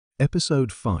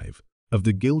Episode 5 of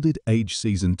The Gilded Age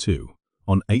Season 2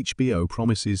 on HBO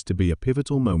promises to be a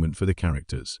pivotal moment for the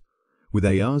characters, with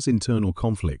AR's internal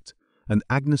conflict and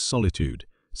Agnes' solitude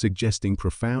suggesting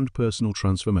profound personal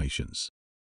transformations.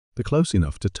 The close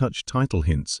enough to touch title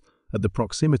hints at the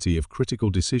proximity of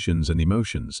critical decisions and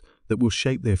emotions that will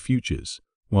shape their futures,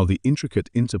 while the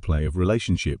intricate interplay of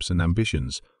relationships and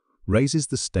ambitions raises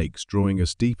the stakes, drawing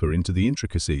us deeper into the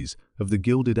intricacies of the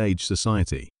Gilded Age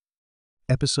society.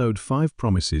 Episode 5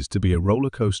 promises to be a roller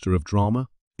coaster of drama,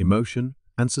 emotion,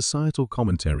 and societal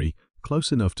commentary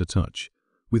close enough to touch,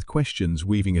 with questions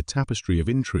weaving a tapestry of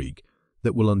intrigue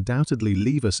that will undoubtedly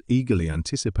leave us eagerly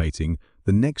anticipating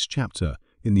the next chapter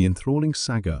in the enthralling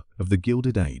saga of the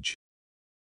Gilded Age.